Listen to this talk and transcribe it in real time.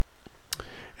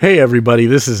Hey everybody,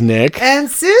 this is Nick. And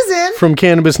Susan. From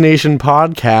Cannabis Nation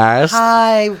Podcast.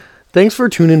 Hi. Thanks for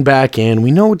tuning back in.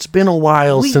 We know it's been a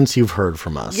while since you've heard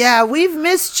from us. Yeah, we've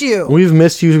missed you. We've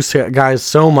missed you guys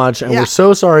so much, and we're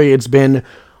so sorry. It's been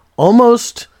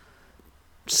almost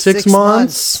six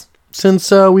months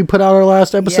since we put out our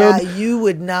last episode. Yeah, you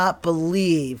would not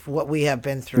believe what we have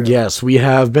been through. Yes, we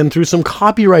have been through some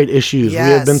copyright issues. Yes.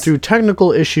 We have been through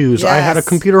technical issues. Yes. I had a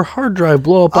computer hard drive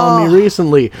blow up on me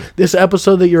recently. This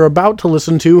episode that you're about to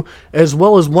listen to, as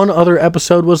well as one other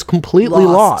episode, was completely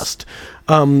lost.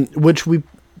 Which we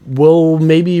will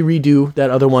maybe redo that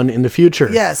other one in the future.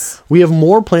 Yes. We have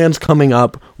more plans coming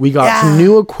up. We got some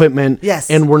new equipment.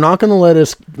 Yes. And we're not going to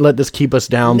let this keep us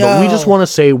down. No. But we just want to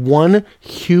say one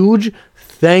huge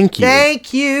thank you.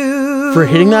 Thank you. For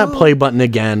hitting that play button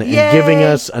again and giving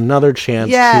us another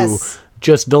chance to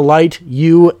just delight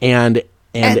you and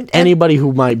anybody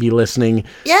who might be listening.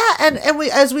 Yeah, and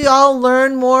we, as we all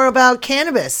learn more about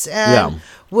cannabis, and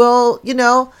we'll,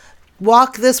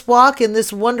 walk this walk in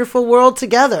this wonderful world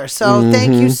together. So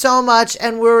thank you so much,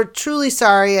 and we're truly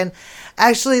sorry. And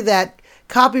actually, that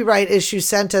copyright issue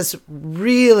sent us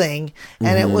reeling,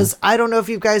 and it was, I don't know if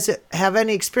you guys have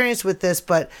any experience with this,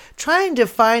 but trying to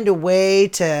find a way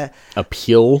to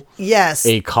appeal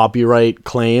a copyright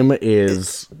claim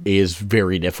is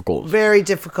very difficult. Very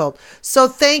difficult. So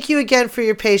thank you again for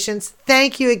your patience.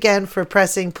 Thank you again for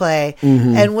pressing play.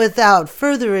 And without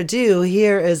further ado,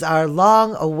 here is our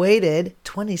long-awaited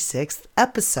 26th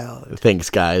episode. Thanks,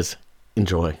 guys.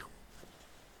 Enjoy.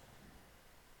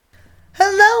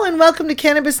 Hello and welcome to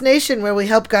Cannabis Nation, where we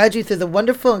help guide you through the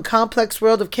wonderful and complex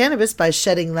world of cannabis by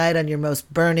shedding light on your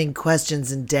most burning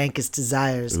questions and dankest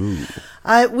desires.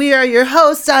 We are your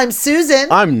hosts. I'm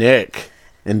Susan. I'm Nick.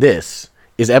 And this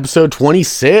is episode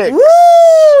 26. Woo!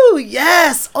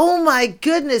 Yes! Oh my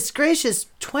goodness gracious.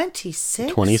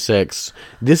 26? 26.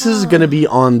 This is going to be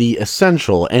on the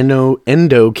essential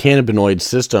endocannabinoid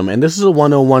system. And this is a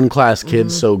 101 class,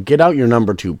 kids. So get out your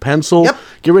number 2 pencil. Yep.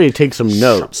 Get ready to take some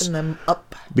notes. Sharpen them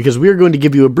up. Because we are going to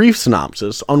give you a brief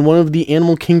synopsis on one of the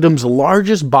animal kingdom's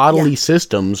largest bodily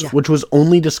systems, which was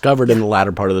only discovered in the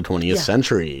latter part of the 20th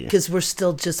century. Because we're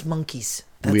still just monkeys.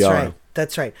 That's We are. right.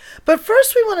 That's right. But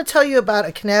first, we want to tell you about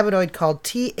a cannabinoid called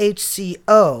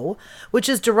THCO, which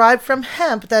is derived from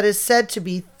hemp that is said to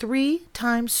be 3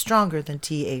 times stronger than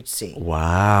THC.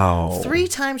 Wow. 3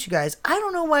 times, you guys. I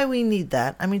don't know why we need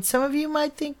that. I mean, some of you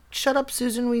might think, shut up,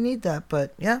 Susan, we need that.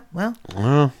 But yeah.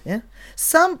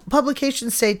 Some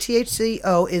publications say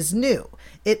THCO is new.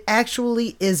 It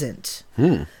actually isn't.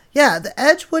 Yeah, the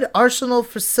Edgewood Arsenal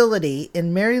facility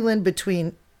in Maryland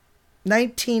between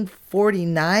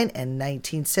 1949 and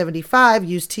 1975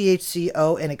 used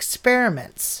THCO in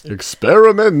experiments.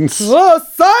 Experiments! Oh,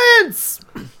 science!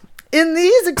 In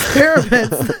these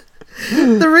experiments,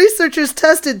 the researchers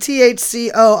tested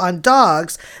THCO on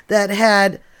dogs that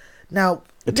had,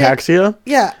 Ataxia?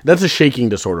 Yeah. That's a shaking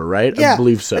disorder, right? Yeah. I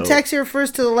believe so. Ataxia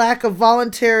refers to the lack of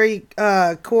voluntary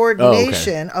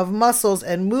coordination of muscles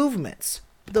and movements.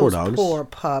 Those dogs. poor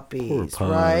puppies, Poor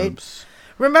right? pups.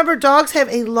 Remember, dogs have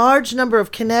a large number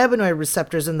of cannabinoid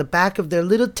receptors in the back of their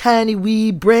little tiny wee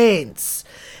brains.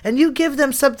 And you give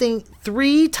them something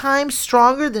 3 times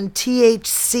stronger than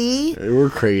THC? We're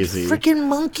crazy. Freaking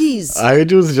monkeys. I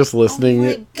was just listening. Oh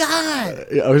my God.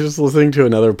 I was just listening to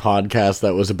another podcast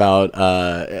that was about,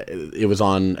 it was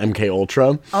on MK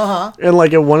Ultra. And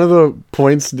like at one of the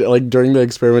points, like during the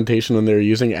experimentation when they were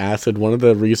using acid, one of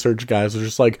the research guys was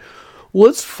just like,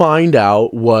 let's find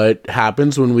out what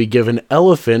happens when we give an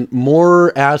elephant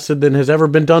more acid than has ever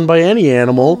been done by any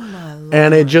animal.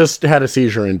 And it just had a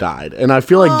seizure and died. And I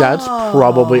feel like that's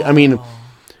probably, I mean,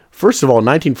 first of all,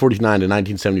 1949 to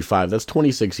 1975, that's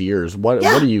 26 years. What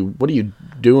are you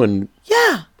doing?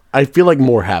 Yeah. I feel like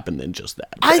more happened than just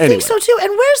that. I think so too. And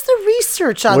where's the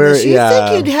research on this? You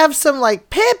think you'd have some like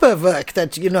paperwork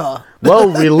that,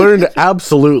 Well, we learned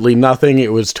absolutely nothing.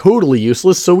 It was totally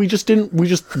useless. So we just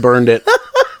burned it.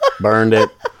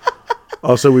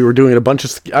 Also, we were doing a bunch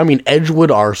of, Edgewood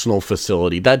Arsenal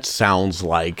facility. That sounds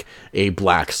like a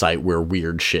black site where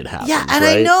weird shit happens. Yeah, and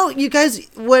right? I know you guys,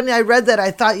 when I read that,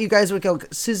 I thought you guys would go,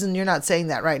 Susan, you're not saying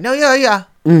that right. No, yeah.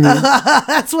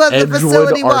 That's what the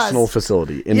facility was. Edgewood Arsenal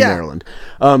facility in Maryland.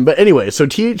 But anyway, so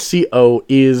THCO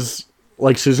is,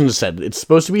 like Susan said, it's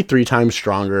supposed to be 3 times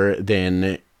stronger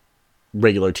than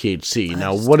regular THC.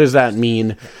 Now, what does that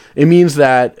mean? It means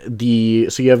that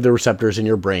so you have the receptors in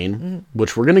your brain,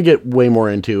 which we're going to get way more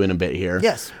into in a bit here.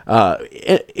 Yes.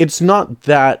 It's not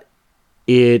that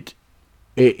it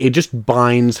it just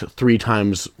binds 3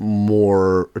 times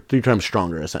more, or 3 times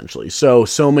stronger, essentially.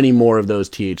 So many more of those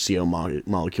THCO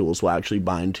molecules will actually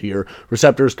bind to your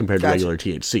receptors compared to regular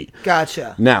THC.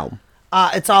 Gotcha. Now,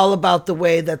 it's all about the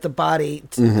way that the body,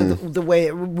 the way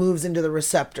it moves into the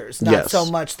receptors, not so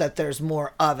much that there's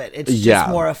more of it. It's just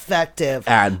more effective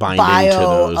at binding to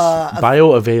those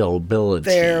bioavailability.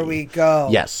 There we go.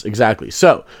 Yes, exactly.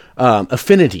 So,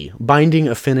 affinity, binding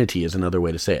affinity is another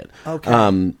way to say it.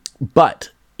 Okay. But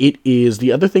it is,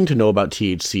 the other thing to know about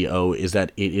THCO is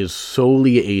that it is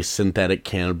solely a synthetic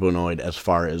cannabinoid as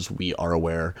far as we are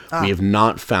aware. We have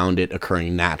not found it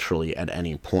occurring naturally at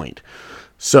any point.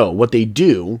 So what they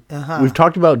do, we've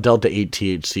talked about delta-8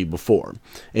 THC before,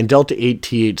 and delta-8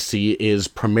 THC is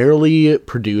primarily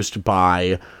produced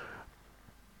by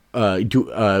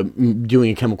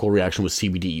doing a chemical reaction with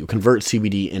CBD. You convert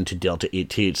CBD into delta-8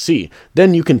 THC.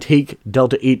 Then you can take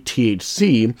delta-8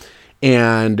 THC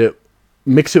and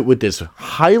mix it with this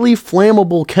highly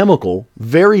flammable chemical,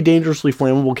 very dangerously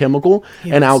flammable chemical,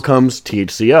 and out comes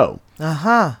THCO.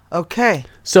 Okay.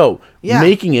 So,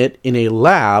 making it in a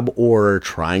lab or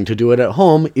trying to do it at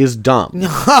home is dumb.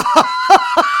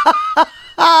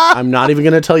 I'm not even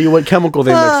going to tell you what chemical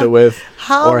they mix it with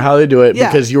or how they do it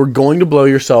because you're going to blow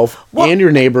yourself and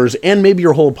your neighbors and maybe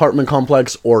your whole apartment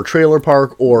complex or trailer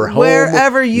park or home,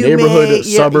 wherever you neighborhood,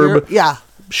 suburb,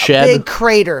 shed. A big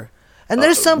crater. And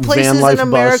there's some places in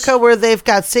America where they've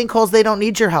got sinkholes. They don't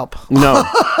need your help.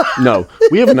 No.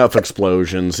 We have enough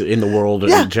explosions in the world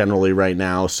generally right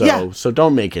now, so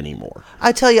don't make any more.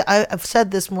 I tell you, I've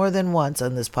said this more than once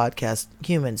on this podcast.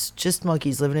 Humans, just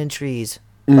monkeys living in trees,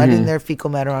 lighting their fecal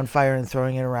matter on fire and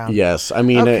throwing it around. Yes, I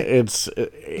mean, it's...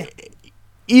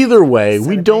 Either way,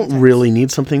 we don't really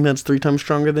need something that's 3 times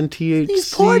stronger than THC.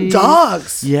 These poor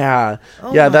dogs. Yeah.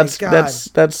 That's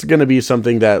going to be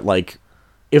something that, like...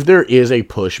 If there is a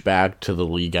pushback to the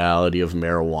legality of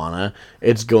marijuana,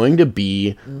 it's going to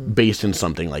be based in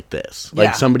something like this.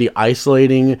 Like somebody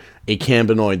isolating a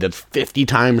cannabinoid that's 50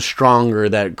 times stronger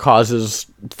that causes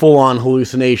full-on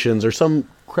hallucinations or some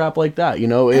crap like that, you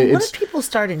know? And what if people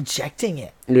start injecting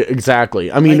it? Exactly.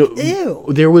 I mean,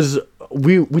 there was...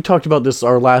 We talked about this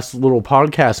our last little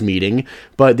podcast meeting,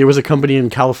 but there was a company in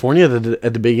California that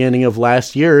at the beginning of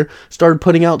last year started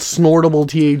putting out snortable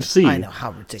THC. I know, how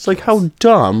ridiculous. It's like, how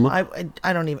dumb. I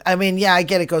don't even, I mean, I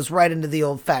get it goes right into the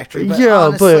old factory, but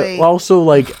honestly, but also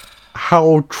like,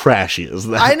 how trashy is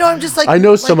that? I know, I'm just like... I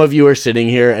know some of you are sitting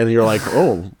here and you're like,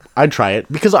 oh, I'd try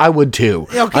it, because I would too.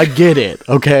 Okay. I get it,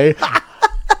 okay?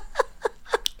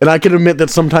 And I can admit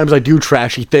that sometimes I do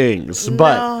trashy things,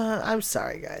 but... No, I'm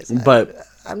sorry, guys. But...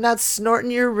 I'm not snorting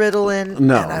your Ritalin,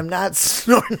 no. And I'm not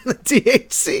snorting the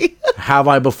THC. Have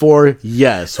I before?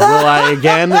 Yes. Will I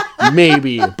again?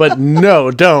 Maybe. But no,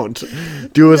 don't.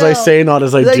 Do as I say, not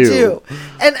as I do.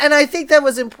 And I think that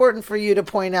was important for you to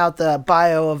point out the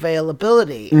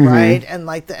bioavailability, right? And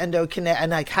like the endocannabinoid,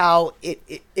 and like how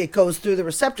it goes through the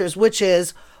receptors,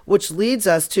 which leads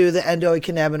us to the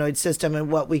endocannabinoid system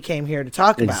and what we came here to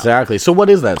talk about. Exactly. So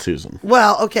what is that, Susan?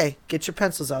 Well, okay. Get your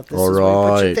pencils out. This is where you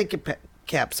put your thinking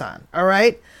caps on. All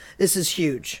right? This is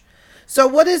huge. So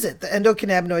what is it? The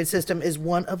endocannabinoid system is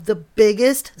one of the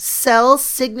biggest cell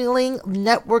signaling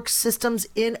network systems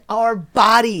in our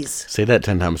bodies. Say that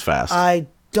 10 times fast. I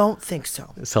don't think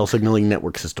so. Cell signaling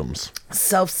network systems.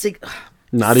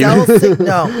 Not even.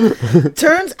 No.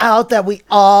 Turns out that we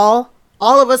all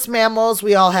of us mammals,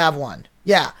 we all have one.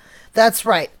 Yeah, that's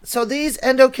right. So these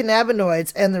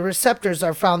endocannabinoids and the receptors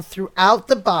are found throughout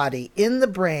the body, in the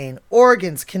brain,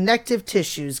 organs, connective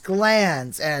tissues,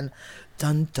 glands, and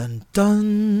dun dun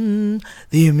dun,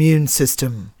 the immune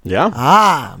system. Yeah.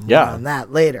 More on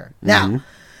that later. Now,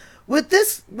 with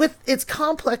its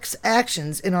complex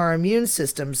actions in our immune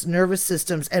systems, nervous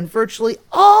systems, and virtually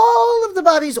all of the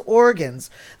body's organs,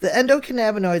 the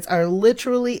endocannabinoids are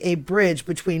literally a bridge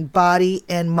between body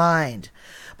and mind.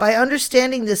 By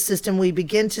understanding this system, we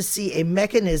begin to see a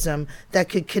mechanism that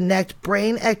could connect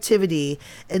brain activity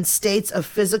and states of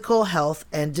physical health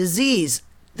and disease.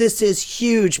 This is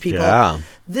huge, people. Yeah.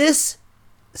 This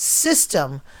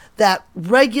system that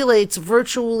regulates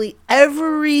virtually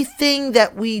everything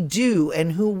that we do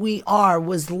and who we are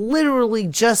was literally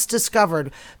just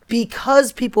discovered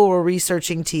because people were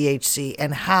researching THC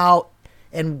and how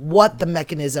and what the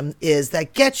mechanism is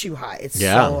that gets you high. It's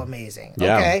so amazing.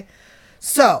 Yeah. Okay.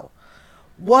 So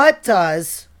what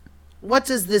does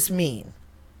this mean?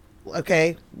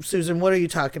 Okay, Susan, what are you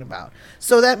talking about?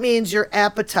 So that means your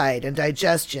appetite and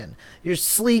digestion, your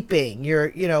sleeping, your,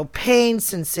 pain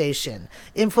sensation,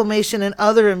 inflammation and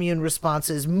other immune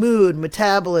responses, mood,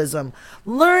 metabolism,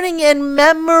 learning and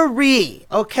memory,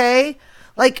 okay?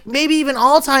 like maybe even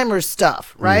Alzheimer's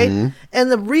stuff, right?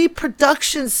 And the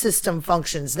reproduction system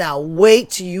functions. Now,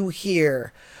 wait till you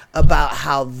hear about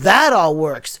how that all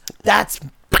works. That's...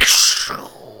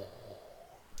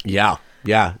 Yeah.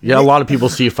 A lot of people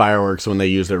see fireworks when they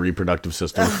use their reproductive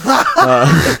system.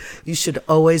 You should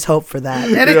always hope for that.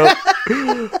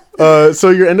 So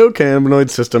your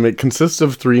endocannabinoid system, it consists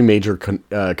of three major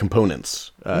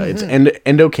components. It's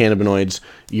endocannabinoids,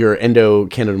 your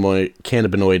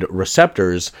endocannabinoid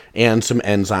receptors, and some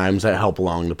enzymes that help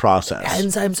along the process.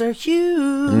 Enzymes are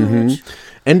huge.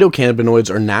 Endocannabinoids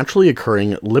are naturally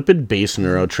occurring lipid-based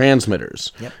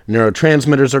neurotransmitters. Yep.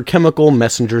 Neurotransmitters are chemical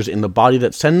messengers in the body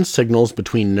that send signals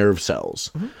between nerve cells.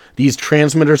 These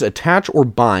transmitters attach or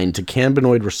bind to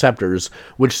cannabinoid receptors,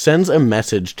 which sends a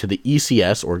message to the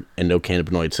ECS, or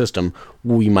endocannabinoid system.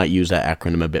 We might use that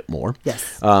acronym a bit more.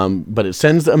 Yes. But it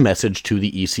sends a message to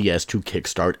the ECS to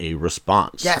kickstart a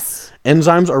response. Yes.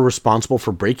 Enzymes are responsible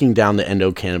for breaking down the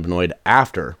endocannabinoid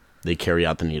after they carry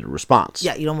out the needed response.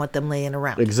 Yeah, you don't want them laying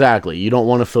around. Exactly. You don't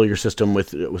want to fill your system with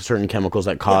certain chemicals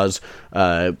that cause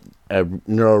a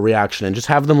neuroreaction and just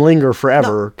have them linger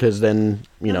forever, because then,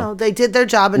 you know. They did their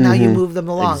job and now you move them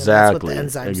along. Exactly. And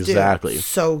that's what the enzymes do.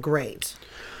 So great.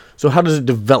 So how does it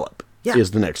develop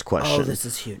is the next question. Oh, this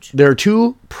is huge. There are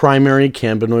two primary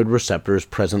cannabinoid receptors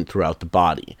present throughout the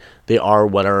body. They are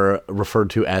what are referred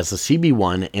to as the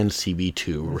CB1 and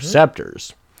CB2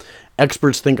 receptors.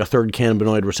 Experts think a third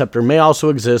cannabinoid receptor may also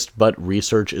exist, but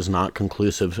research is not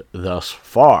conclusive thus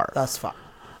far.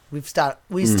 We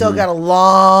still got a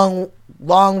long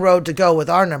road to go with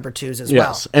our number 2s as well.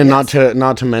 Yes, and not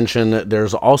to mention,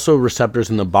 there's also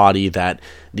receptors in the body that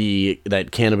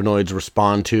cannabinoids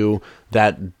respond to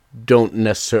that aren't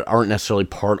necessarily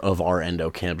part of our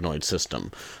endocannabinoid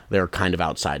system. They're kind of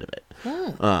outside of it.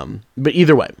 But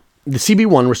either way, the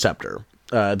CB1 receptor.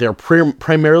 They're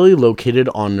primarily located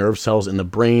on nerve cells in the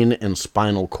brain and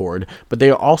spinal cord, but they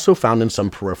are also found in some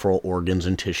peripheral organs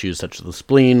and tissues such as the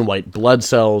spleen, white blood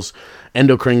cells,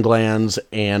 endocrine glands,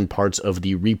 and parts of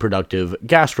the reproductive,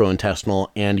 gastrointestinal,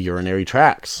 and urinary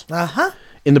tracts.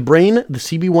 In the brain, the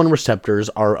CB1 receptors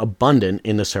are abundant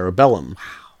in the cerebellum,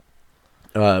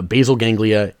 basal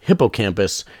ganglia,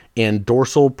 hippocampus, and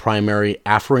dorsal primary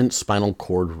afferent spinal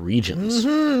cord regions.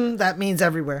 That means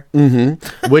everywhere.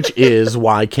 Which is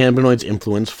why cannabinoids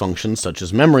influence functions such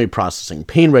as memory processing,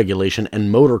 pain regulation, and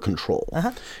motor control.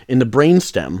 In the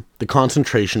brainstem, the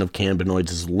concentration of cannabinoids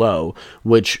is low,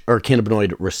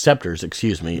 cannabinoid receptors,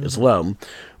 is low,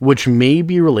 which may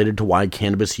be related to why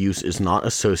cannabis use is not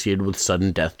associated with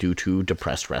sudden death due to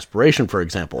depressed respiration, for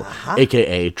example,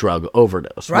 aka drug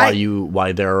overdose. Right.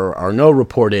 Why there are no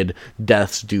reported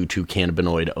deaths due to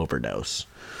cannabinoid overdose.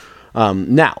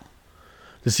 Now,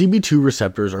 the CB2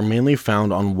 receptors are mainly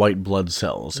found on white blood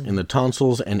cells, in the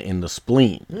tonsils, and in the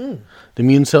spleen. The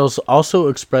immune cells also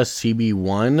express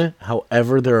CB1,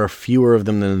 however, there are fewer of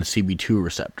them than the CB2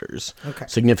 receptors.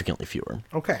 Significantly fewer.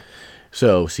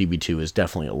 So CB2 is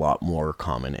definitely a lot more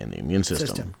common in the immune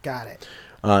system. Got it.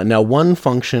 Now, one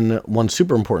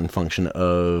super important function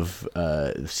of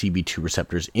CB2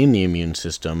 receptors in the immune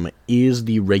system is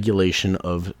the regulation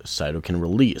of cytokine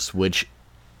release, which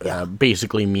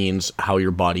basically means how your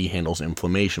body handles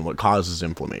inflammation, what causes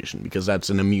inflammation, because that's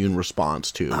an immune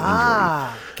response to injury.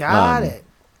 Got it.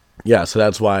 Yeah, so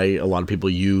that's why a lot of people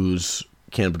use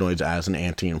cannabinoids as an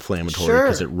anti-inflammatory,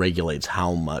 because it regulates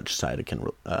how much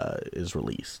cytokine is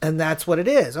released. And that's what it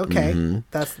is. Okay.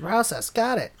 That's the process.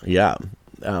 Got it. Yeah.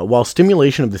 While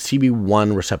stimulation of the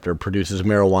CB1 receptor produces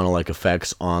marijuana-like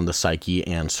effects on the psyche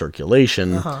and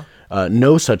circulation,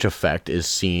 no such effect is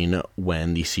seen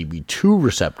when the CB2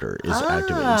 receptor is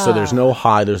activated. So there's no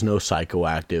high, there's no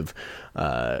psychoactive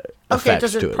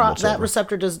effects to it. That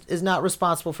receptor is not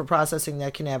responsible for processing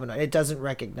that cannabinoid. It doesn't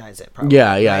recognize it. Probably,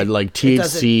 right? Like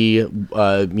THC,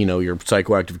 your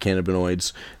psychoactive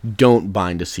cannabinoids don't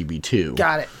bind to CB2.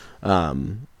 Got it.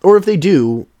 Or if they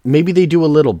do, maybe they do a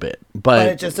little bit, but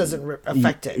it just doesn't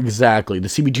affect it. Exactly. The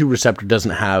CB2 receptor doesn't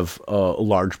have a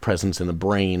large presence in the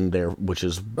brain there, which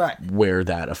is where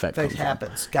that effect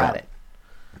happens. Got it.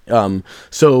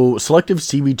 So selective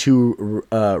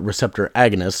CB2 receptor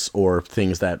agonists, or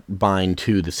things that bind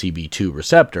to the CB2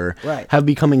 receptor, have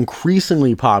become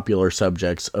increasingly popular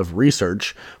subjects of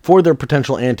research for their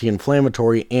potential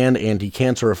anti-inflammatory and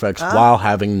anti-cancer effects while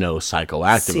having no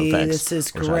psychoactive effects. This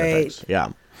is great.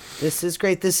 Yeah. This is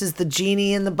great. This is the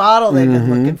genie in the bottle they've been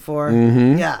looking for.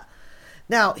 Yeah.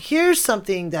 Now, here's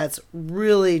something that's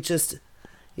really just,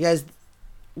 you guys,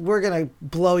 we're going to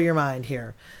blow your mind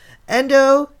here.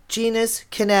 Endogenous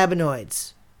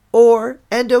cannabinoids, or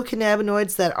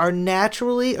endocannabinoids that are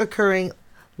naturally occurring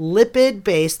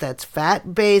lipid-based, that's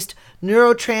fat-based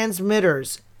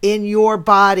neurotransmitters in your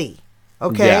body.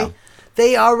 Okay? Yeah.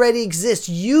 They already exist.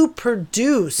 You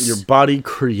produce. Your body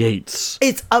creates.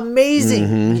 It's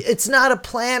amazing. It's not a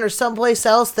plant or someplace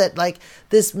else that like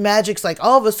this magic's like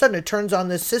all of a sudden it turns on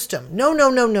this system.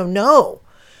 No.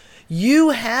 You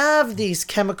have these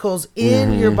chemicals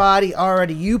in your body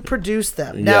already. You produce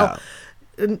them. Now,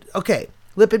 okay.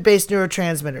 Lipid-based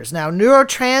neurotransmitters. Now,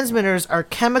 neurotransmitters are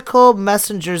chemical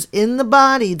messengers in the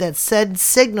body that send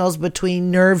signals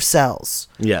between nerve cells.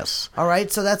 Yes. All right,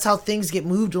 so that's how things get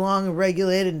moved along and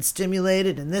regulated and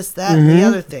stimulated and this, that, and the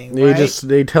other thing, right?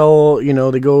 They tell,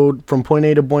 they go from point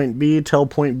A to point B, tell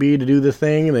point B to do the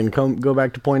thing, and then go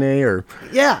back to point A, or...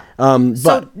 Yeah.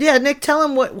 Nick, tell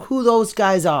them who those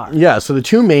guys are. Yeah, so the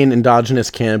two main endogenous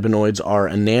cannabinoids are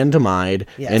anandamide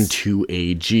and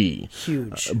 2-AG.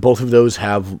 Huge. Both of those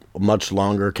have much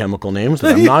longer chemical names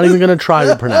that I'm not even going to try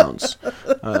to pronounce,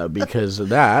 because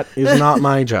that is not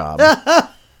my job.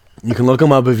 You can look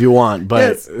them up if you want,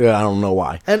 but I don't know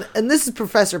why. And this is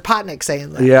Professor Potnick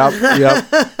saying that. Yep.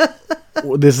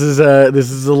 This is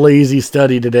a lazy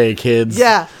study today, kids.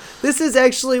 Yeah. This is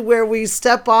actually where we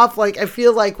step off, like, I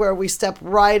feel like where we step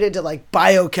right into, like,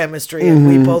 biochemistry, and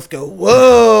we both go,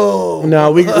 whoa!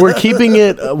 No, we're keeping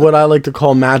it what I like to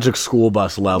call magic school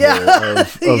bus level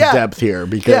of depth here,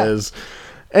 because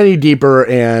any deeper,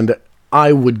 and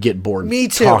I would get bored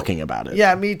talking about it.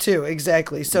 Yeah, me too,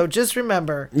 exactly. So just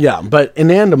remember. Yeah, but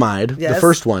anandamide, the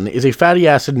first one, is a fatty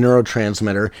acid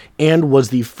neurotransmitter and was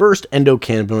the first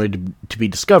endocannabinoid to be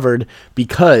discovered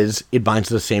because it binds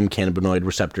to the same cannabinoid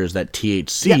receptors that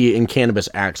THC in cannabis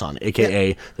acts on,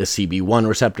 a.k.a. the CB1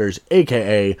 receptors,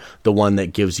 a.k.a. the one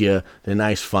that gives you the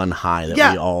nice fun high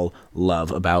that we all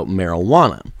love about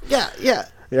marijuana. Yeah.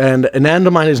 And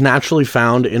anandamide is naturally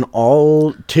found in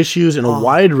all tissues in a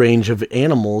wide range of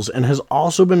animals and has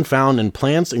also been found in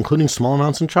plants, including small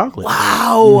amounts in chocolate.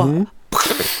 Wow.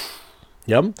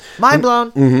 Yep. Mind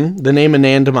blown. The name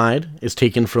anandamide is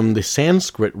taken from the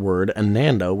Sanskrit word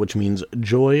ananda, which means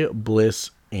joy,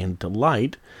 bliss, and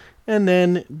delight. And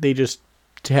then they just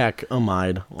tack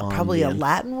amide on. Probably a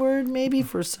Latin word, maybe,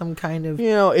 for some kind of...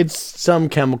 it's some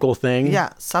chemical thing.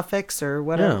 Yeah, suffix or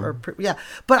whatever. Yeah.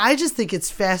 But I just think it's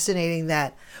fascinating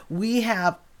that we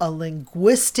have a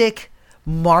linguistic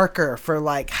marker for,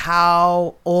 like,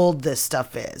 how old this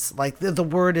stuff is. Like, the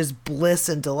word is bliss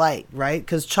and delight, right?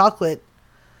 Because chocolate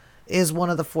is one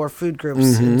of the 4 food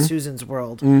groups in Susan's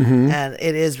world. And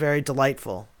it is very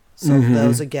delightful. So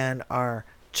those, again, are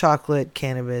chocolate,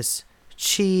 cannabis,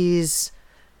 cheese,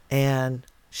 and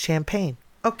champagne.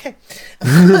 Okay.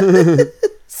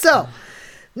 So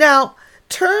now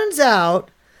turns out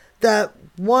that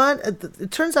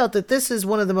this is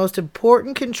one of the most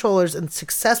important controllers and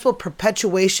successful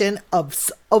perpetuation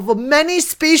of many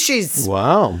species.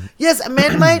 Wow. Yes,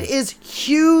 anandamide is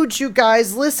huge, you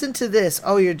guys. Listen to this.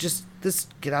 Oh,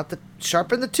 get out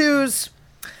sharpen the twos.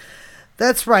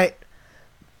 That's right.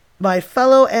 My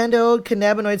fellow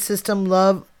endocannabinoid system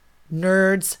love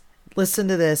nerds. Listen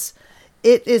to this.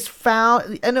 It is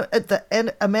found,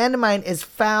 anandamide is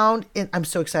found in, I'm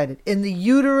so excited, in the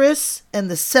uterus and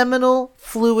the seminal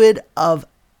fluid of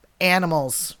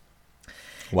animals.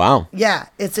 Wow. Yeah,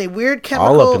 it's a weird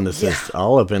chemical.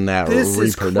 All up in that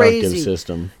reproductive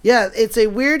system. Yeah, it's a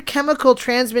weird chemical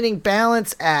transmitting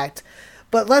balance act.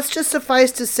 But let's just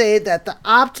suffice to say that the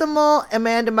optimal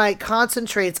anandamide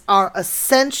concentrates are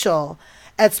essential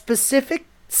at specific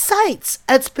sites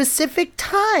at specific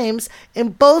times in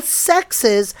both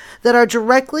sexes that are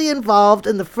directly involved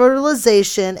in the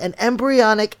fertilization and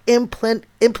embryonic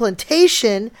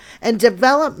implantation and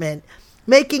development,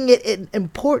 making it an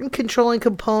important controlling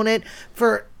component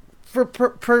for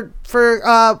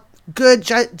good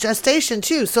gestation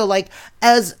too. So like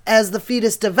as the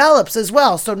fetus develops as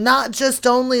well. So not just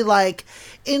only like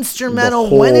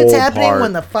instrumental when it's happening,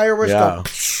 when the fireworks go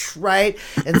right,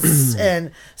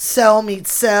 and cell meets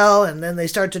cell, and then they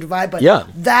start to divide. But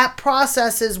that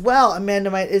process as well,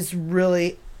 anandamide is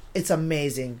really, it's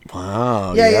amazing.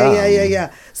 Wow.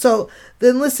 Yeah. So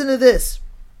then listen to this.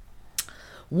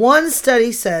 One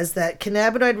study says that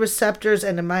cannabinoid receptors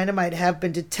and anandamide have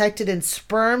been detected in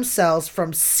sperm cells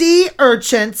from sea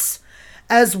urchins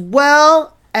as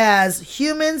well as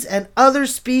humans and other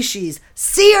species.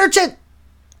 Sea urchin!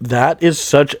 That is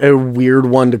such a weird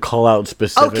one to call out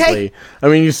specifically. Okay. I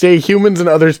mean, you say humans and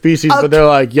other species, but they're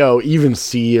like, yo, even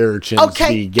sea urchins.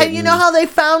 Okay, and you know how they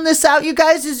found this out, you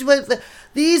guys? Is with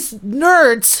these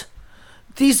nerds,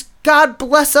 these, God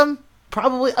bless them,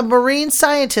 probably a marine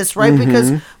scientist, right? Mm-hmm.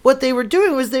 Because what they were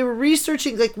doing was they were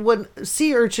researching, like, when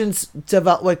sea urchins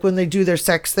develop, like when they do their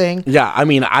sex thing. Yeah, I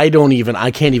mean, I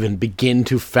can't even begin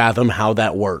to fathom how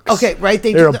that works. Okay, right?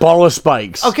 They're a ball of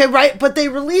spikes. Okay, right, but they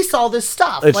release all this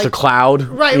stuff. It's like, the cloud.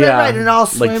 Right, and it all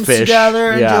swims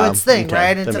together and do its thing, okay,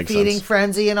 right? It's a feeding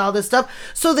frenzy and all this stuff.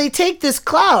 So they take this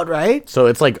cloud, right? So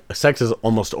it's like sex is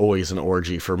almost always an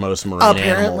orgy for most marine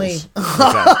apparently.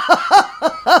 Animals.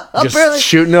 Okay. Just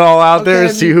shooting it all out there,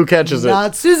 see who catches it.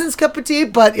 Not Susan's cup of tea,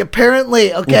 but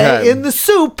apparently, in the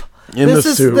soup. This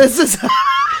is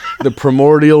the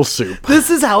primordial soup. This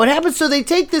is how it happens. So they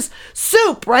take this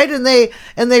soup, right, and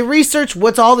they research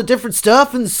what's all the different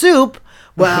stuff in the soup.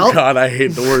 Well, God, I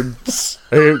hate the word.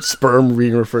 I hate sperm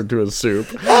being referred to as soup.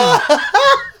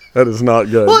 That is not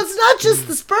good. Well, it's not just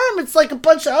the sperm. It's like a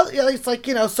bunch of other, it's like,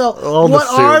 so what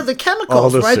are the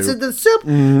chemicals, right? Soup. So the soup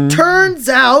turns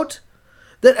out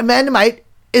that anandamide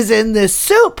is in this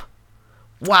soup.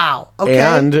 Wow. Okay.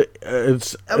 And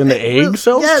it's in the egg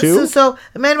cells, too? So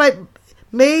anandamide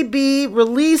may be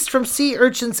released from sea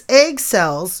urchins' egg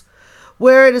cells,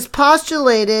 where it is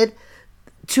postulated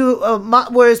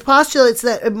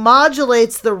that it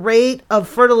modulates the rate of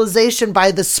fertilization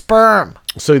by the sperm.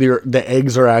 So the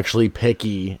eggs are actually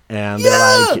picky, and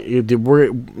they're like,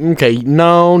 okay,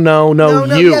 no,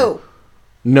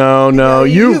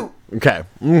 you. Okay,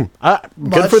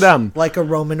 good for them. Like a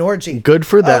Roman orgy. Good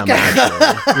for them. Okay.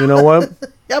 Actually. You know what?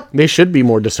 Yep. They should be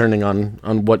more discerning on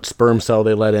what sperm cell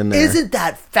they let in there. Isn't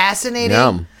that fascinating?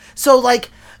 Yeah. So, like,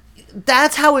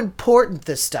 that's how important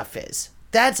this stuff is.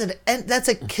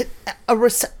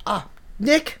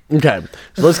 Nick? Okay,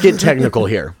 so let's get technical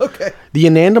here. Okay. The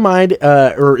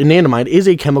anandamide is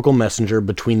a chemical messenger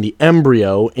between the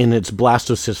embryo in its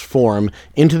blastocyst form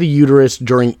into the uterus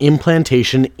during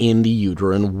implantation in the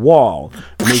uterine wall,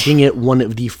 making it one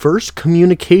of the first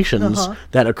communications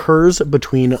that occurs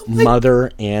between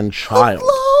mother and child.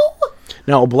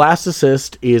 Now, a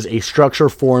blastocyst is a structure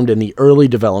formed in the early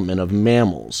development of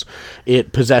mammals.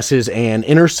 It possesses an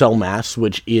inner cell mass,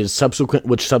 which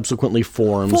subsequently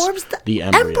forms the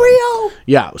embryo.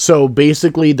 Yeah, so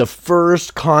basically the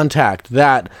first contact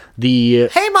that the...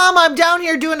 Hey, Mom, I'm down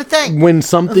here doing a thing. When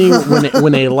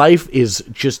a life is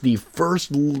just the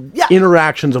first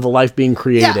interactions of a life being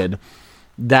created,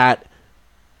 that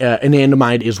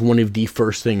anandamide is one of the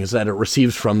first things that it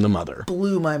receives from the mother.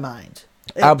 Blew my mind.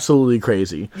 Absolutely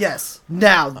crazy. Yes.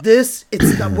 Now,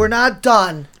 we're not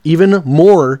done. Even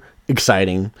more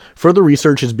exciting, further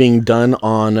research is being done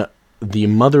on the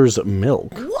mother's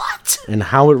milk. What? And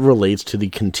how it relates to the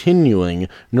continuing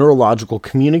neurological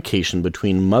communication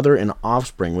between mother and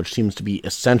offspring, which seems to be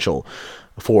essential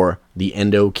for the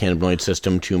endocannabinoid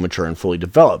system to mature and fully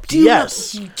develop. Do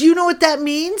you know what that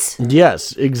means?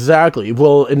 Yes, exactly.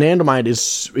 Well, anandamide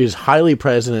is highly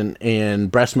present in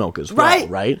breast milk as well,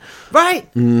 right?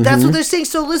 Right. Mm-hmm. That's what they're saying.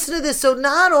 So listen to this. So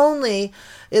not only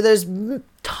there's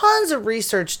tons of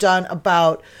research done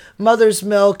about mother's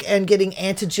milk and getting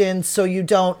antigens so you're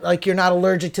not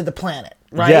allergic to the planet.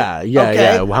 Right?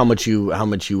 Yeah. How much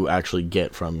you actually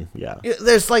get from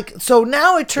There's so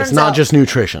now it turns out it's not just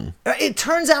nutrition. It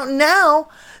turns out now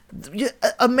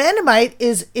anandamide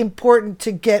is important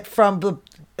to get from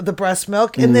the breast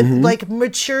milk, and then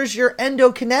matures your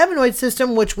endocannabinoid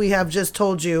system, which we have just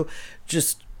told you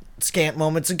just scant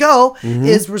moments ago,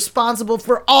 is responsible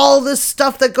for all this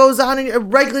stuff that goes on in your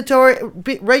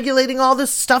regulating all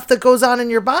this stuff that goes on in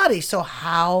your body. So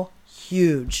how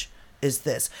huge is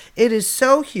this? It is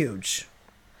so huge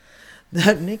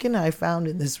that Nick and I found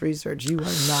in this research. You are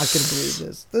not going to believe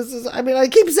this. I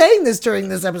keep saying this during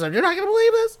this episode. You're not going to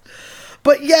believe this.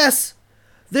 But yes,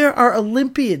 there are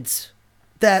Olympians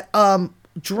that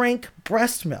drink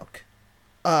breast milk.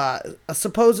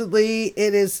 Supposedly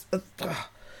it's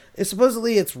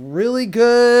really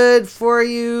good for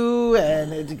you,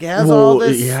 and it has all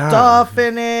this stuff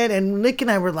in it. And Nick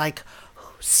and I were like,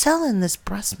 who's selling this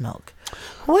breast milk?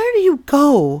 Where do you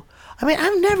go? I mean,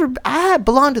 I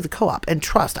belong to the co-op, and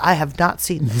trust, I have not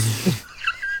seen this.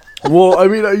 Well, I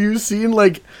mean, I've seen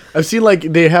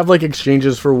they have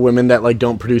exchanges for women that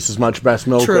don't produce as much breast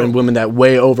milk and women that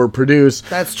way overproduce.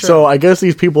 That's true. So I guess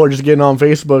these people are just getting on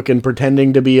Facebook and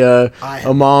pretending to be a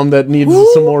mom that needs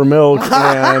some more milk,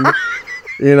 and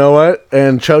you know what?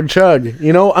 And chug.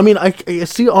 I mean, I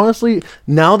see, honestly,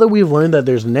 now that we've learned that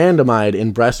there's anandamide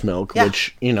in breast milk,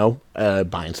 which,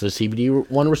 binds to the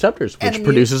CBD1 receptors, which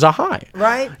produces a high.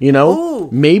 Right.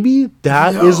 Maybe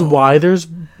that is why there's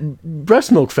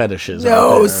breast milk fetishes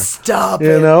out there. Stop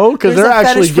it. Because they're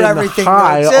actually getting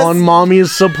high on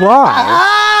mommy's supply.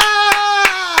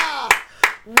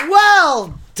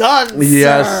 Well done, sir.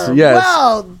 Yes.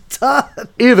 Well done.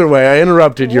 Either way, I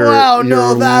interrupted your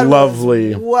that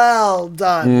lovely. Was well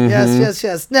done.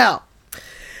 Yes. Now,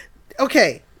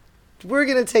 okay. We're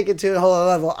going to take it to a whole other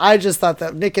level. I just thought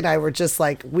that Nick and I were just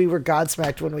like, we were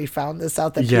godsmacked when we found this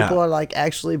out, that people are like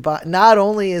actually, not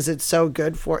only is it so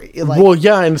good for you, like, well,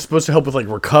 yeah, and it's supposed to help with like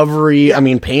recovery. Yeah. I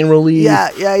mean, pain relief.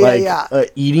 Yeah.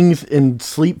 Eating and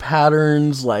sleep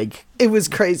patterns. Like, it was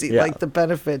crazy. Like the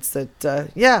benefits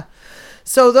that,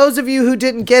 So those of you who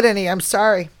didn't get any, I'm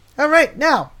sorry. All right.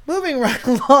 Now, moving right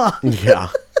along. Yeah.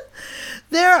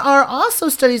 There are also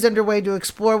studies underway to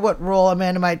explore what role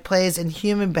anandamide plays in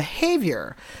human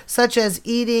behavior, such as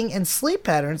eating and sleep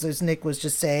patterns, as Nick was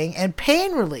just saying, and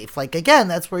pain relief. Like, again,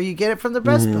 that's where you get it from the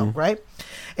breast milk, right?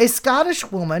 A Scottish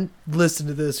woman, listen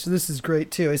to this is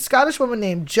great too. A Scottish woman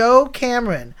named Jo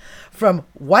Cameron from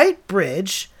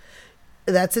Whitebridge,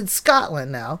 that's in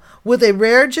Scotland now, with a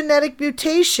rare genetic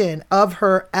mutation of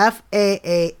her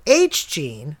FAAH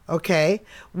gene, okay,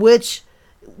 which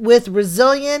with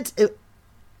resilient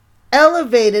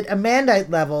elevated anandamide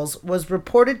levels was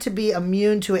reported to be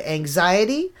immune to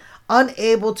anxiety,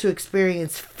 unable to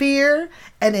experience fear,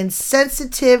 and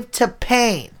insensitive to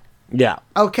pain. Yeah.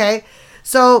 Okay?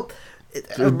 So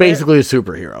basically a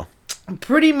superhero.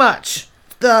 Pretty much.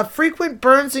 The frequent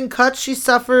burns and cuts she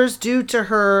suffers due to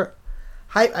her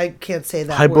I can't say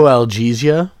that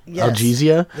hypoalgesia. Yes.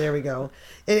 Algesia. There we go.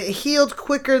 It healed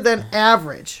quicker than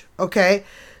average. Okay?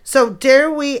 So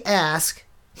dare we ask,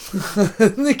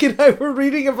 Nick and I were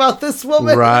reading about this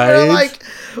woman. Right. And we're like,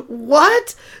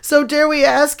 what? So dare we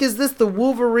ask, is this the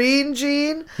Wolverine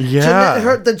gene?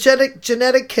 Yeah. The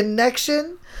genetic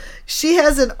connection? She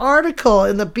has an article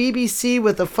in the BBC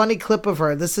with a funny clip of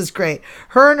her. This is great.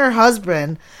 Her and her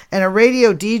husband and a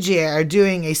radio DJ are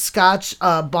doing a Scotch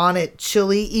bonnet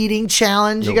chili eating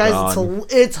challenge. You guys,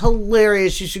 it's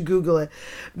hilarious. You should Google it.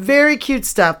 Very cute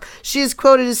stuff. She is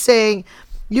quoted as saying,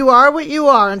 "You are what you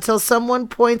are until someone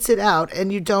points it out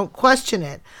and you don't question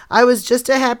it. I was just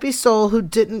a happy soul who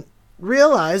didn't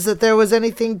realize that there was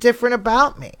anything different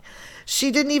about me."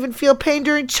 She didn't even feel pain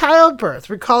during childbirth,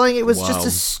 recalling it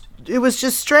was it was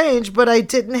just strange, but I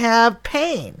didn't have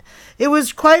pain. It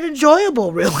was quite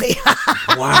enjoyable, really.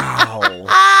 Wow.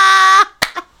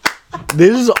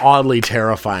 This is oddly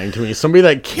terrifying to me. Somebody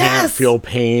that can't feel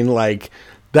pain, like,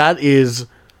 that is...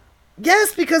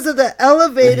 Yes, because of the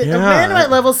elevated anandamide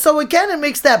levels. So again, it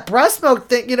makes that breast milk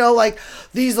thing, like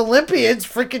these Olympians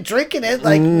freaking drinking it.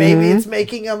 Like maybe it's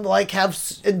making them like have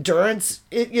endurance.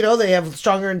 They have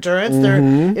stronger endurance. They're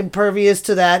impervious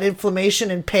to that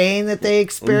inflammation and pain that they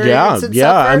experience.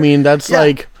 Yeah. I mean, that's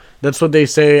that's what they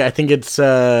say. I think it's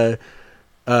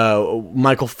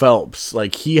Michael Phelps.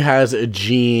 Like, he has a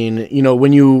gene.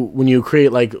 When you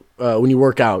create when you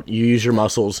work out, you use your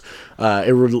muscles.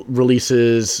 It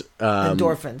releases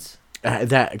endorphins.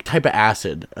 That type of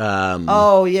acid.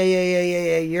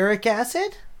 Uric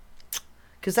acid.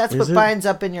 Because that's what binds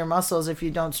up in your muscles if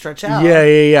you don't stretch out.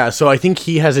 Yeah. So I think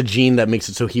he has a gene that makes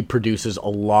it so he produces a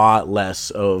lot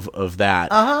less of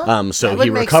that. So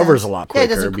he recovers a lot quicker. Yeah,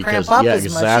 he doesn't cramp up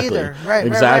as much either.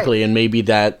 Exactly. Right. And maybe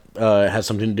that has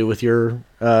something to do with your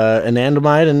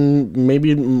anandamide, and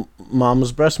maybe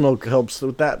mama's breast milk helps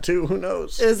with that too. Who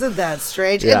knows? Isn't that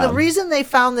strange? Yeah. And the reason they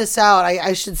found this out,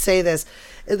 I should say this,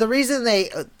 the reason they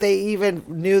even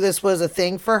knew this was a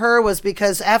thing for her was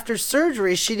because after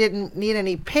surgery, she didn't need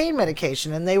any pain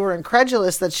medication, and they were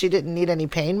incredulous that she didn't need any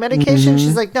pain medication.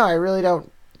 She's like, no, I really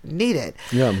don't need it.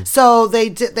 Yeah. So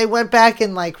they went back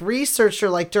and researched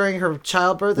her during her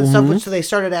childbirth and stuff, which they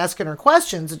started asking her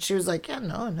questions, and she was like, yeah,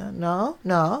 no.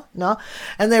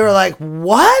 And they were like,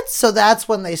 what? So that's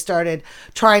when they started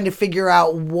trying to figure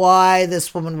out why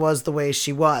this woman was the way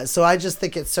she was. So I just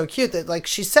think it's so cute that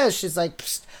she says, she's like,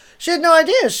 psst, she had no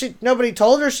idea. Nobody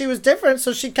told her she was different,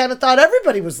 so she kind of thought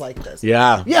everybody was like this.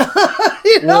 Yeah. Yeah.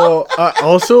 Well,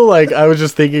 also, I was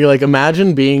just thinking,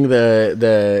 imagine being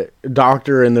the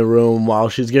doctor in the room while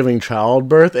she's giving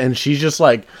childbirth, and she's just,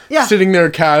 sitting there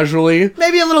casually.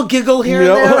 Maybe a little giggle here and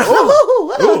there.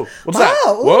 Ooh, what's that?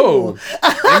 Whoa.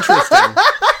 Interesting.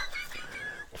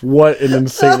 What an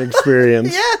insane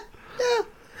experience. Yeah.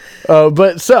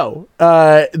 Then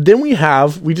we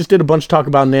just did a bunch of talk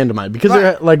about anandamide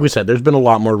because, like we said, there's been a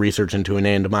lot more research into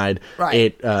anandamide.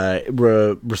 Right. It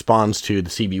responds to the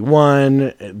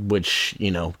CB1, which,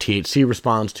 THC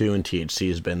responds to, and THC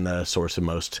has been the source of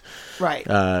most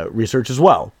research as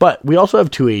well. But we also have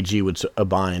 2-AG, which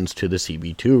binds to the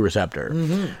CB2 receptor.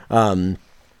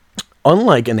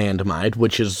 Unlike anandamide,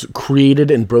 which is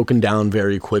created and broken down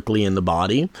very quickly in the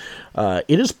body,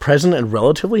 it is present at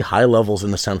relatively high levels in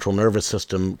the central nervous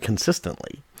system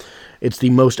consistently. It's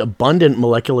the most abundant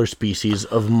molecular species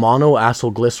of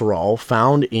monoacylglycerol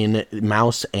found in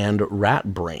mouse and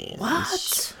rat brains.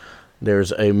 What?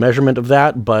 There's a measurement of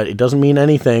that, but it doesn't mean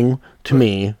anything to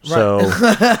me. Right. So,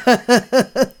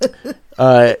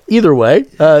 either way,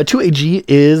 2-AG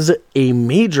is a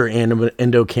major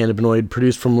endocannabinoid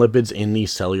produced from lipids in the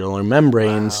cellular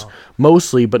membranes,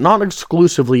 mostly, but not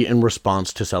exclusively, in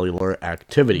response to cellular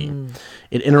activity.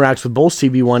 It interacts with both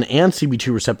CB1 and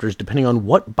CB2 receptors depending on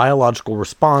what biological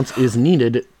response is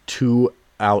needed to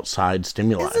outside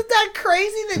stimuli. Isn't that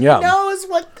crazy that it knows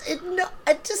what it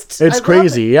it's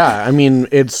crazy. Yeah. I mean,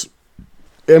 it's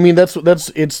one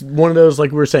of those, like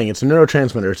we were saying, it's a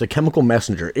neurotransmitter, it's a chemical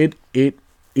messenger. It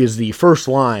is the first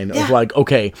line of like,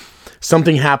 okay,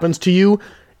 something happens to you.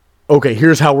 Okay,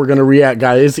 here's how we're going to react,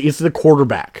 guys. It's the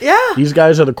quarterback. Yeah. These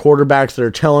guys are the quarterbacks that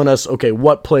are telling us, okay,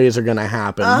 what plays are going to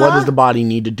happen? What does the body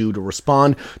need to do to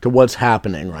respond to what's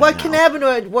happening right now? What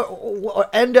cannabinoid, or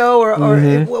endo, or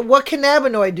what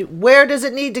cannabinoid, where does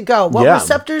it need to go? What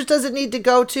receptors does it need to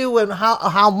go to, and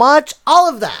how much? All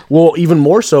of that. Well, even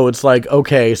more so, it's like,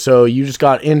 okay, so you just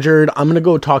got injured. I'm going to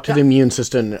go talk to the immune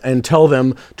system and tell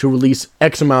them to release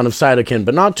X amount of cytokine,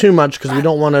 but not too much because we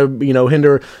don't want to,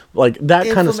 hinder like that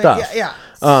kind of stuff. Yeah.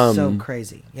 So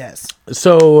crazy. Yes.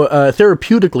 So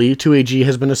therapeutically, 2-AG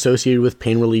has been associated with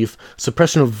pain relief,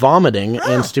 suppression of vomiting,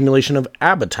 and stimulation of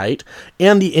appetite,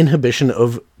 and the inhibition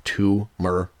of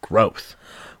tumor growth,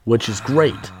 which is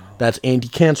great. That's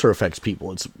anti-cancer affects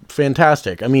people. It's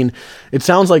fantastic. I mean, it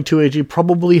sounds like 2-AG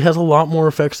probably has a lot more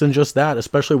effects than just that,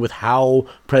 especially with how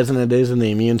present it is in the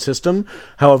immune system.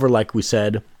 However, like we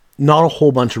said, not a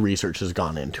whole bunch of research has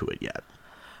gone into it yet.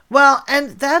 Well,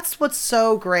 and that's what's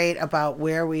so great about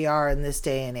where we are in this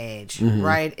day and age,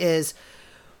 right? Is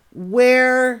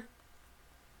where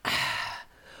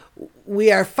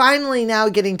we are finally now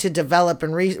getting to develop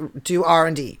and do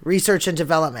R&D, research and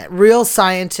development. Real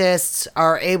scientists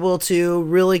are able to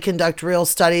really conduct real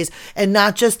studies, and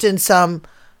not just in some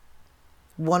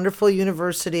wonderful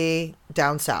university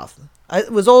down south. It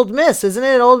was Ole Miss, isn't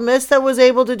it? Ole Miss that was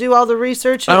able to do all the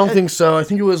research? I don't think so. I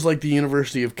think it was like the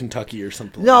University of Kentucky or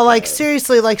something. No, like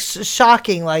seriously, like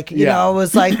shocking. Like, you know, it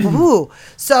was like, whoo.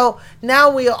 So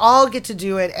now we all get to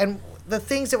do it. And the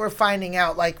things that we're finding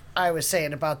out, like I was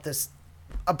saying about this,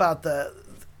 about the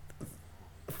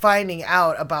finding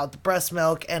out about the breast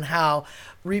milk and how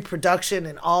reproduction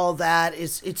and all that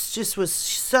it's just was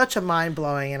such a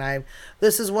mind-blowing. And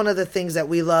this is one of the things that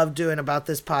we love doing about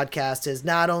this podcast, is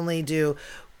not only do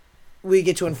we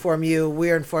get to inform you,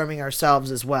 we're informing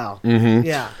ourselves as well.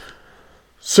 Yeah.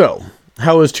 So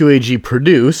how is 2-AG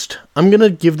produced? I'm gonna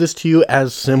give this to you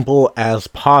as simple as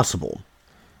possible.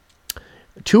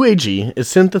 2-AG is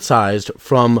synthesized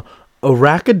from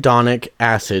arachidonic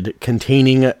acid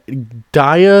containing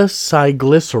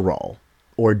diacylglycerol,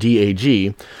 or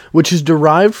DAG, which is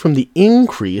derived from the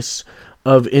increase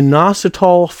of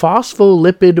inositol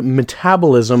phospholipid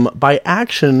metabolism by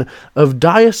action of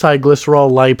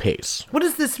diacylglycerol lipase. What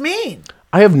does this mean?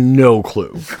 I have no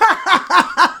clue.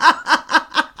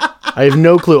 I have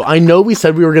no clue. I know we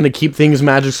said we were going to keep things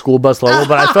Magic School Bus level,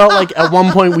 but I felt like at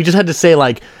one point we just had to say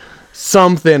like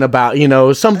something about,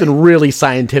 something really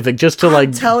scientific just to like...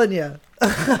 I'm telling you.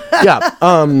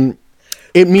 Yeah.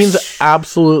 It means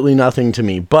absolutely nothing to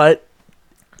me, but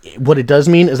what it does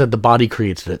mean is that the body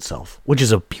creates it itself, which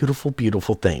is a beautiful,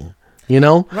 beautiful thing.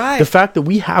 Right. The fact that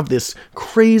we have this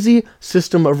crazy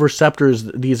system of receptors,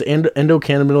 these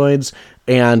endocannabinoids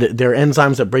and their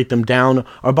enzymes that break them down,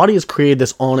 our body has created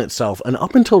this on itself. And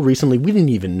up until recently, we didn't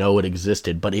even know it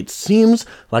existed. But it seems,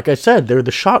 like I said, they're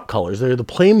the shot callers. They're the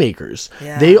playmakers.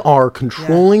 Yeah. They are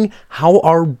controlling how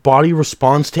our body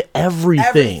responds to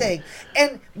everything.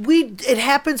 And it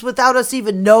happens without us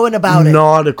even knowing about it.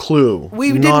 Not a clue.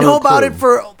 We didn't know about it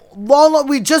for... long,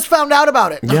 we just found out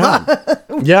about it.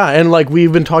 Yeah, and like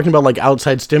we've been talking about like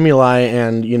outside stimuli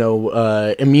and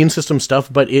immune system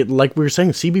stuff, but it, like we were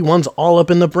saying, CB1's all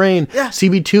up in the brain. Yeah.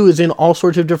 CB2 is in all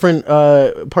sorts of different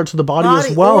parts of the body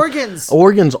as well.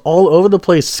 Organs all over the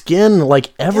place, skin,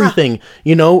 like everything.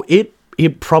 Yeah.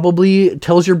 It probably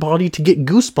tells your body to get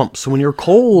goosebumps when you're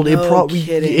cold. No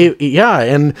kidding.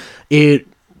 And it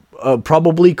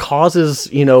probably causes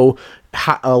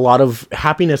a lot of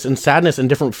happiness and sadness and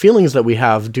different feelings that we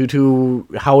have due to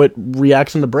how it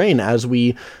reacts in the brain as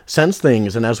we sense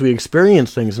things and as we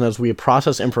experience things and as we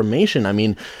process information. I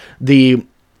mean,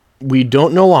 we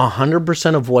don't know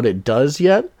 100% of what it does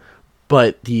yet,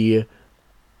 but the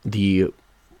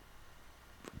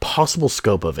possible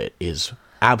scope of it is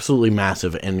absolutely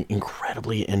massive and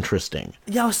incredibly interesting.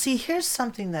 See, here's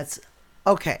something that's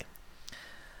okay.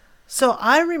 So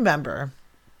I remember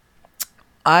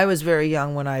I was very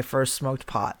young when I first smoked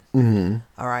pot. Mm-hmm.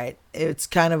 All right. It's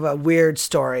kind of a weird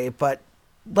story, but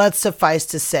let's suffice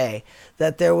to say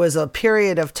that there was a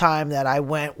period of time that I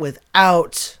went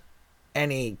without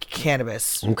any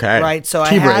cannabis. Okay. Right. So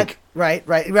Tea I had, break.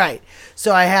 Right.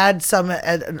 So I had some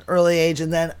at an early age,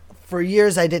 and then for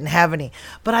years I didn't have any.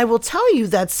 But I will tell you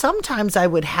that sometimes I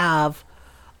would have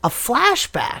a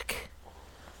flashback,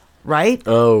 right?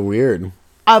 Oh, weird.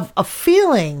 Of a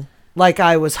feeling like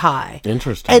I was high.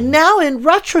 Interesting. And now in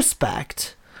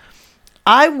retrospect,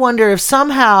 I wonder if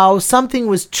somehow something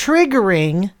was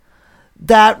triggering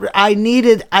that my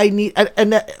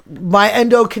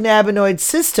endocannabinoid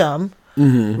system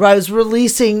was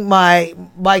releasing my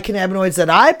cannabinoids that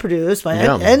I produce, my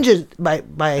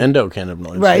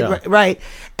endocannabinoids. Right.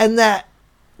 And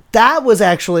that was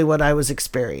actually what I was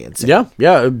experiencing. Yeah,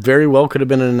 it very well could have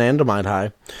been an anandamide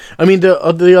high. I mean, the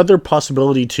other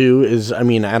possibility, too, is, I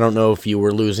mean, I don't know if you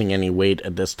were losing any weight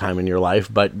at this time in your life,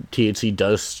 but THC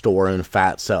does store in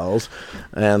fat cells.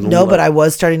 And no, but I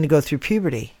was starting to go through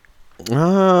puberty.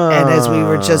 And as we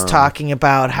were just talking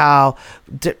about how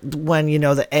when,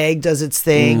 the egg does its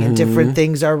thing and different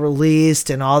things are released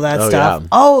and all that stuff. Yeah.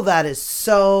 Oh, that is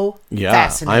so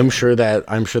fascinating. I'm sure that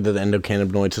the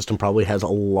endocannabinoid system probably has a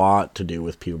lot to do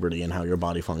with puberty and how your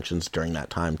body functions during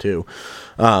that time too.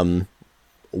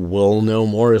 We'll know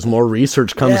more as more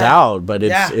research comes out, but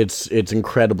it's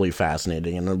incredibly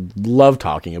fascinating, and I love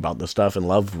talking about this stuff and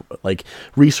love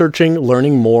researching,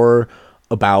 learning more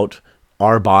about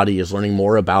our body, is learning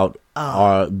more about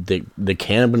the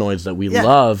cannabinoids that we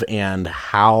love and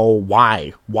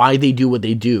why they do what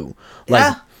they do.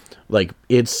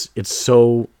 It's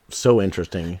so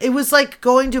interesting. It was like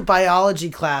going to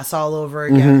biology class all over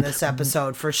again this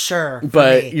episode, for sure.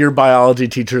 But your biology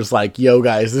teacher's like, yo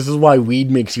guys, this is why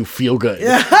weed makes you feel good.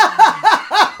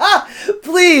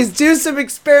 Please do some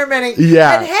experimenting.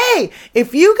 Yeah. And hey,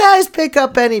 if you guys pick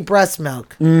up any breast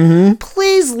milk,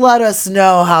 please let us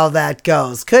know how that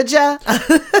goes. Could ya?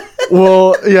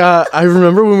 Well, yeah, I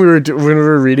remember when we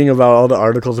were reading about all the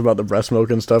articles about the breast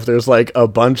milk and stuff. There's like a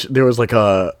bunch. There was like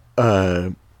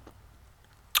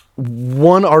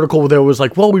one article that was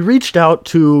like, well, we reached out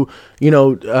to,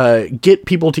 get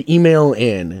people to email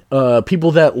in,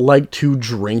 people that like to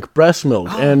drink breast milk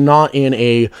and not in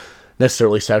a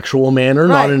necessarily sexual manner,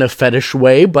 not in a fetish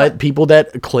way, but people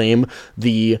that claim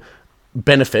the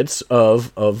benefits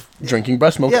of drinking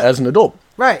breast milk as an adult.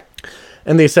 Right.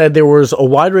 And they said there was a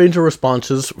wide range of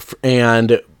responses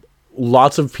and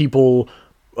lots of people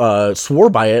swore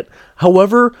by it.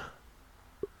 However,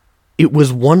 it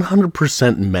was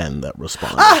 100% men that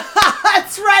responded.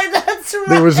 That's right.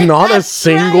 There was not a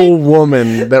single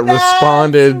woman that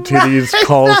responded to these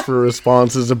calls for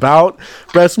responses about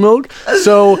breast milk.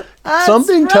 So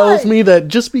something tells me that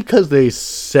just because they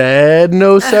said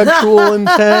no sexual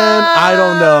intent, I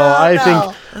don't know. I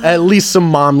think at least some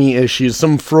mommy issues,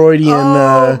 some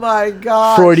Freudian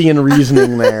Freudian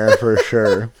reasoning there for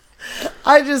sure.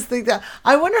 I just think that.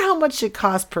 I wonder how much it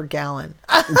costs per gallon.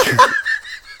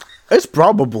 It's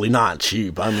probably not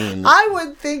cheap. I mean, I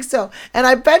wouldn't think so. And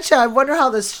I wonder how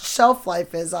the shelf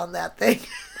life is on that thing.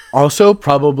 Also,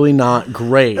 probably not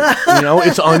great.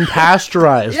 It's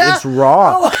unpasteurized. Yeah. It's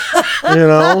raw.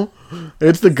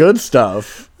 It's the good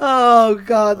stuff. Oh,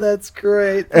 God, that's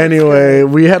great. Anyway,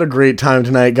 we had a great time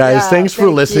tonight, guys. Yeah, Thanks for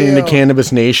listening to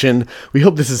Cannabis Nation. We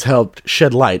hope this has helped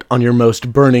shed light on your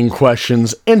most burning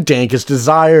questions and dankest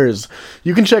desires.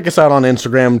 You can check us out on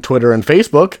Instagram, Twitter, and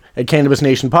Facebook at Cannabis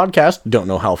Nation Podcast. Don't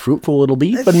know how fruitful it'll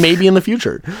be, but maybe in the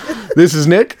future. This is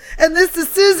Nick. And this is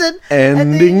Susan.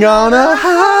 Ending on a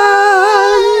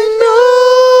high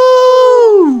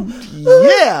note.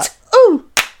 Yeah. Ooh.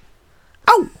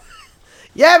 Oh.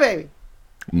 Yeah, baby.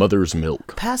 Mother's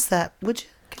milk. Pass that, would you?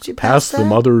 Could you pass the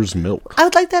mother's milk. I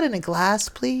would like that in a glass,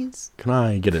 please. Can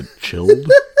I get it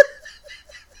chilled?